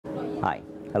Hi,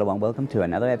 hello and welcome to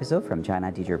another episode from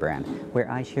China Teacher Brand, where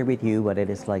I share with you what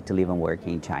it is like to live and work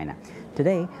in China.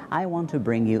 Today, I want to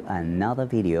bring you another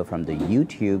video from the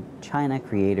YouTube China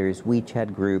Creators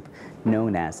WeChat group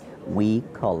known as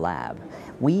WeCollab.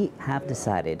 We have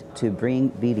decided to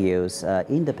bring videos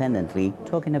independently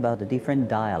talking about the different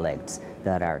dialects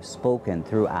that are spoken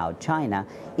throughout China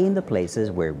in the places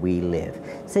where we live.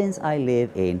 Since I live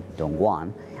in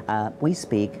Dongguan, we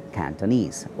speak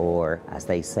Cantonese, or as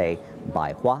they say,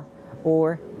 Baihua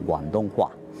or Guangdong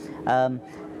Hua.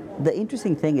 The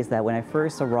interesting thing is that when I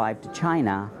first arrived to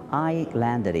China, I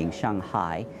landed in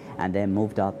Shanghai and then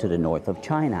moved up to the north of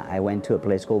China. I went to a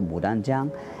place called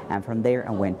Mudanjiang, and from there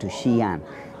I went to Xi'an.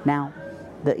 Now,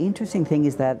 the interesting thing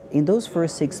is that in those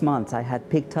first 6 months, I had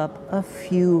picked up a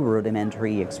few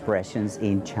rudimentary expressions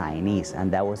in Chinese,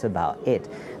 and that was about it.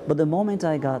 But the moment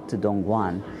I got to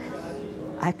Dongguan,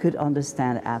 I could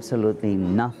understand absolutely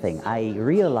nothing. I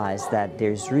realized that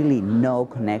there's really no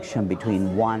connection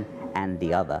between one and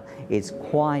the other. It's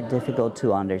quite difficult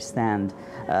to understand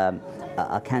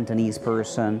a Cantonese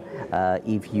person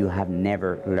if you have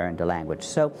never learned the language.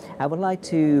 So I would like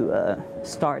to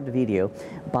start the video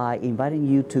by inviting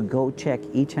you to go check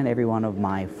each and every one of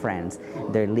my friends.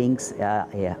 Their links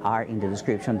are in the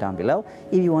description down below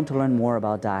if you want to learn more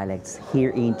about dialects here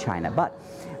in China. But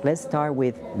let's start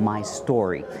with my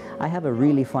story. I have a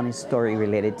really funny story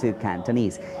related to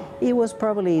Cantonese. It was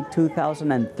probably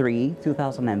 2003,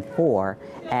 2004,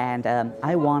 and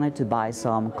I wanted to buy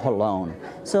some cologne.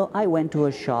 So I went to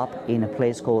a shop in a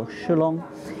place called Shilong,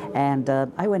 and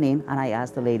I went in and I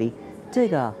asked the lady, 这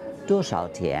个多少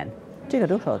钱? 这个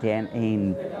多少钱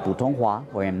in Putonghua,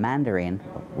 or in Mandarin,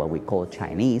 what we call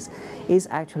Chinese, is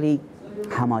actually,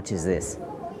 how much is this?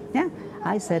 Yeah,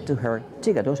 I said to her,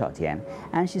 这个多少钱?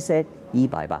 And she said,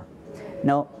 100 baht.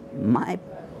 No, my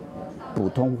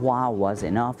Putonghua was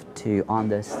enough to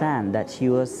understand that she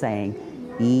was saying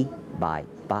 100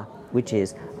 baht, which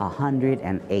is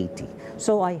 180.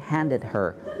 So I handed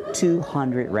her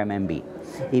 200 renminbi.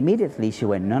 Immediately she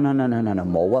went, no,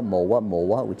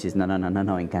 mowa, which is no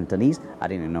in Cantonese. I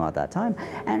didn't know at that time.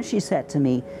 And she said to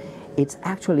me, it's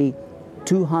actually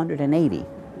 280.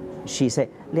 She said,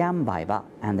 200 baht.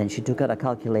 And then she took out a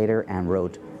calculator and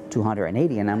wrote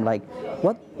 280. And I'm like,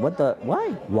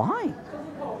 why?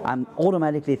 I'm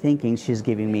automatically thinking she's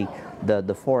giving me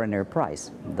the foreigner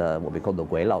price, what we call the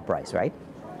Guilao price, right?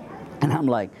 And I'm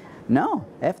like, no,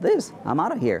 F this, I'm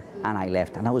out of here. And I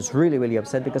left. And I was really, really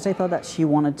upset because I thought that she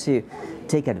wanted to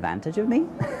take advantage of me.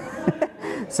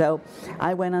 So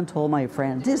I went and told my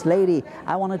friend, this lady,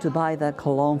 I wanted to buy that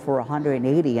cologne for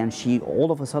 180, and she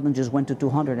all of a sudden just went to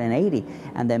 280.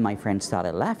 And then my friend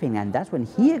started laughing, and that's when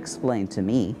he explained to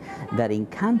me that in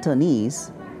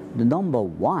Cantonese, the number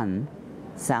 1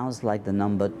 sounds like the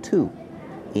number 2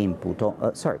 in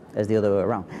Putong, sorry, as the other way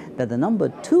around. That the number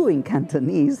 2 in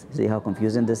Cantonese, see how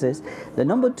confusing this is? The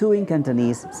number 2 in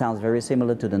Cantonese sounds very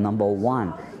similar to the number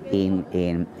 1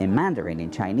 in Mandarin, in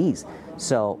Chinese.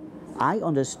 So I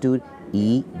understood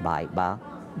 100 baht,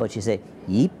 but she said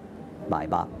 100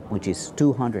 baht, which is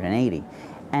 280.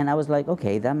 And I was like,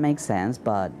 okay, that makes sense,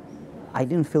 but I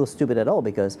didn't feel stupid at all,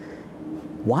 because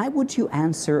why would you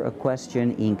answer a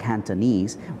question in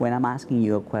Cantonese when I'm asking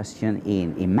you a question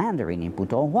in Mandarin, in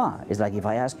Putonghua? It's like if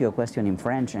I ask you a question in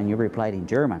French and you replied in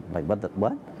German, like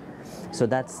what? So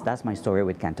that's my story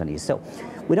with Cantonese. So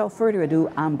without further ado,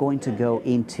 I'm going to go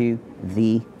into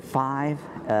the 5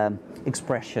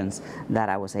 expressions that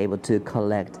I was able to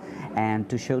collect, and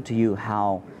to show to you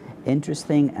how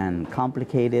interesting and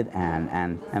complicated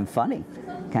and funny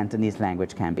Cantonese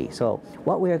language can be. So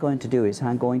what we are going to do is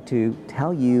I'm going to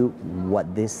tell you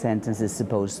what this sentence is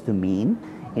supposed to mean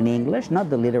in English,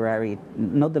 not the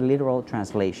literal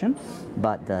translation,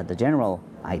 but the general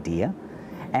idea.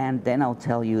 And then I'll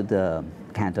tell you the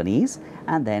Cantonese,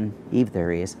 and then if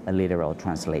there is a literal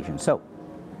translation. So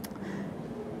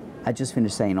I just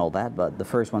finished saying all that, but the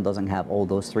first one doesn't have all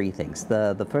those 3 things.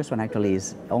 The first one actually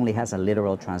only has a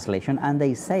literal translation, and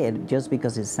they say it just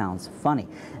because it sounds funny.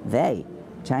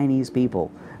 Chinese people,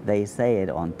 they say it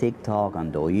on TikTok,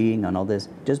 on Douyin, on all this,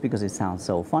 just because it sounds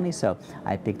so funny. So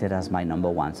I picked it as my number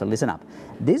 1. So listen up.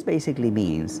 This basically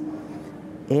means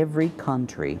every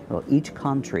country, or each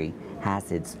country,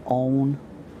 has its own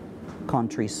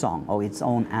country song or its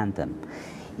own anthem.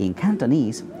 In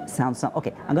Cantonese, sounds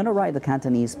okay. I'm going to write the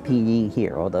Cantonese pinyin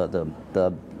here, or the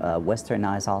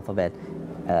westernized alphabet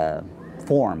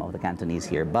form of the Cantonese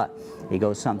here, but it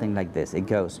goes something like this. It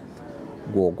goes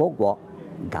我国国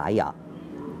嘎呀，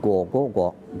我国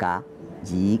国嘎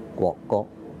一国国。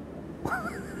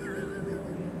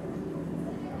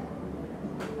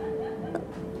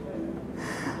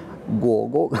Go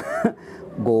go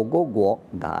go go go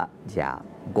ga ja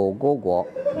go go go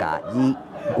ga yi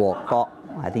go go.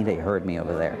 I think they heard me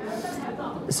over there.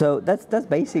 So that's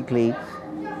basically,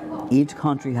 each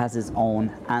country has its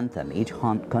own anthem. Each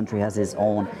country has its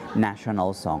own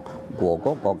national song. Go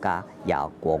go go ga ya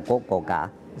go go go ga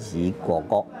yi go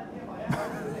go.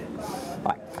 All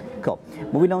right, cool.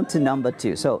 Moving on to number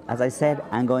 2. So as I said,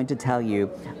 I'm going to tell you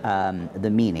the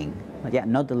meaning. Yeah,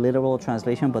 not the literal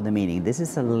translation, but the meaning. This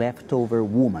is a leftover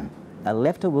woman. A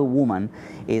leftover woman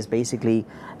is basically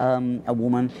a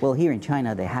woman, well, here in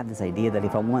China, they have this idea that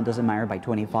if a woman doesn't marry by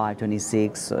 25,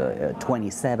 26,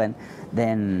 27,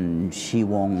 then she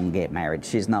won't get married.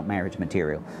 She's not marriage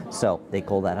material. So they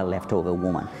call that a leftover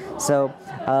woman. So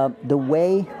the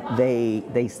way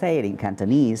they say it in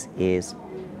Cantonese is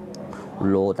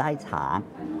罗代长,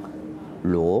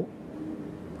 罗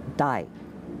代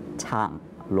长,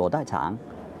 罗代长.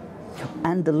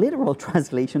 And the literal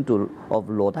translation of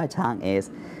罗代长 is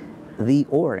the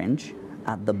orange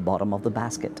at the bottom of the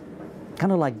basket.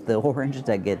 Kind of like the orange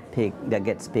that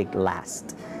gets picked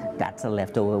last. That's a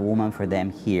leftover woman for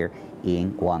them here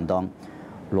in Guangdong.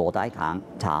 罗代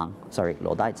长, sorry,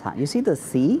 罗代长. You see the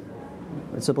C?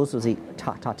 It's supposed to say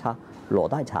ta ta ta. 罗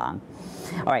代长.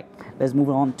 All right, let's move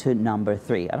on to number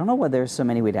 3. I don't know why there's so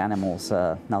many with animals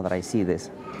now that I see this.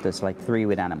 There's like 3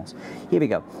 with animals. Here we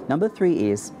go. Number 3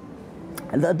 is,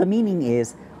 the meaning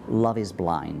is love is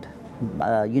blind.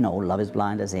 You know, love is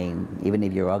blind as in, even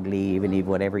if you're ugly, even if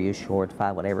whatever, you're short,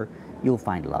 fat, whatever, you'll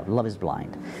find love. Love is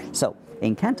blind. So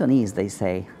in Cantonese, they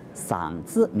say, 嗓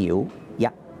子苗一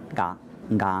gang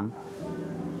gang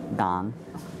gang,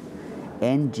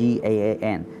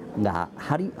 N-G-A-A-N.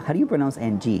 How do you pronounce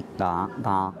NG? Ga,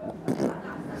 ga.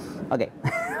 Okay,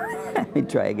 let me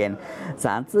try again.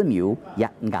 嗓子苗一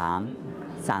gang,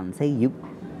 嗓子苗,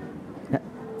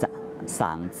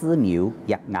 嗓子苗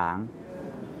一gang.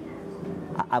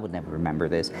 I would never remember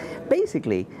this.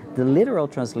 Basically, the literal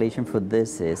translation for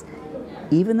this is,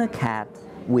 even a cat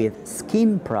with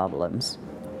skin problems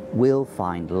will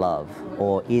find love,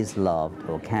 or is loved,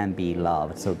 or can be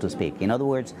loved, so to speak. In other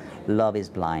words, love is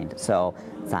blind. So,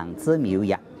 嗓子苗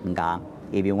一gang.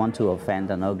 If you want to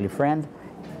offend an ugly friend,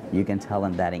 you can tell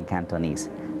them that in Cantonese.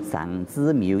 嗓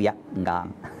子苗一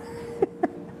gang.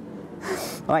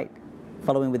 All right,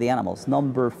 following with the animals.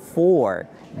 Number 4.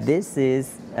 This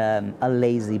is a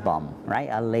lazy bum, right?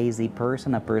 A lazy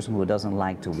person, a person who doesn't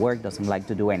like to work, doesn't like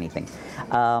to do anything.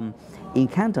 In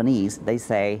Cantonese, they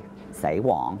say, 死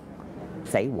亡,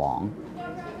 死亡,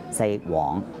 死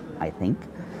亡, I think.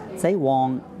 死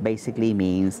亡 basically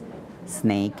means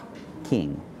snake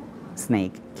king,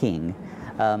 snake king,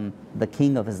 the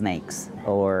king of snakes.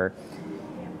 Or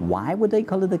why would they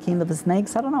call it the king of the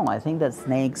snakes? I don't know. I think that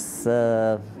snakes,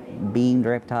 being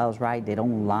reptiles, right, they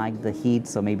don't like the heat,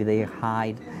 so maybe they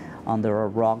hide under a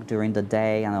rock during the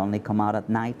day and only come out at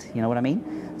night, you know what I mean?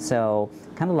 So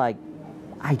kind of like,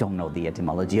 I don't know the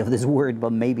etymology of this word,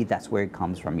 but maybe that's where it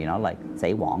comes from, you know, like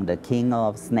Sei Wong, the king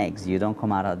of snakes. You don't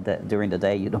come out during the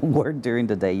day, you don't work during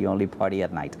the day, you only party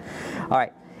at night. All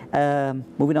right,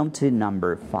 moving on to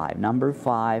number 5. Number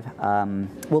 5,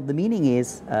 well, the meaning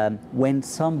is when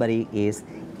somebody is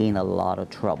in a lot of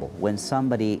trouble, when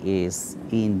somebody is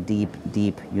in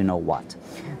deep, you know what.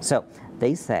 So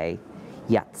they say,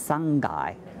 Yat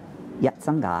Sangai, Yat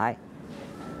Sangai.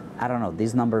 I don't know,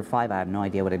 this number 5, I have no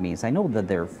idea what it means. I know that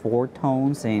there are 4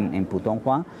 tones in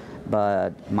Putonghua,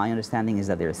 but my understanding is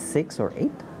that there are 6 or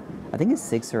 8. I think it's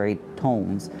 6 or 8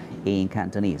 tones in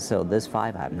Cantonese. So this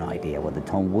 5, I have no idea what the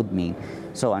tone would mean.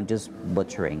 So I'm just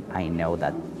butchering. I know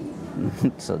that.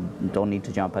 So don't need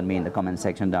to jump at me in the comment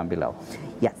section down below.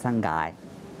 Yat Sangai,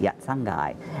 Yat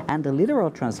Sangai. And the literal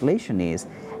translation is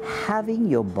having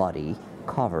your body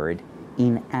covered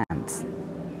in ants.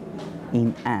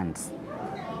 In ants.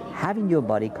 Having your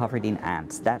body covered in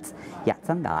ants. That's Yat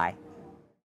Sangai.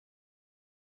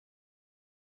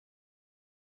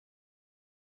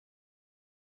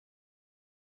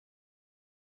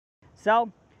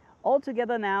 So, all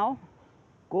together now,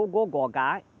 go go go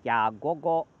ga, ya go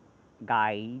go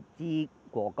gai ji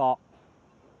go go.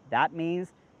 That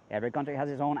means every country has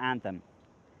its own anthem.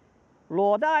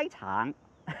 罗代长,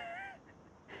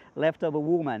 leftover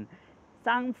woman.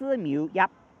 嗓子苗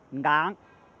一gang.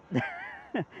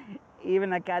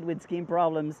 Even a cat with skin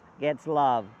problems gets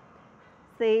love.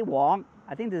 Sei Wong,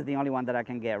 I think this is the only one that I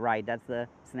can get right. That's the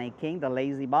snake king, the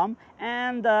lazy bum.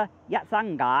 And Yat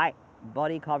Sangai,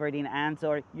 body covered in ants,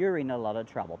 or you're in a lot of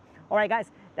trouble. All right,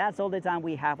 guys, that's all the time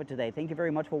we have for today. Thank you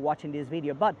very much for watching this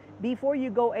video. But before you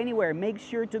go anywhere, make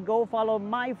sure to go follow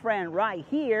my friend right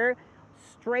here,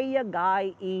 Straya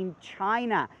Guy in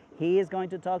China. he is going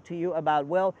to talk to you about,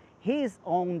 well, his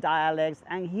own dialects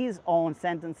and his own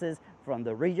sentences from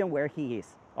the region where he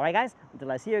is. All right, guys,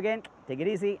 until I see you again, take it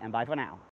easy and bye for now.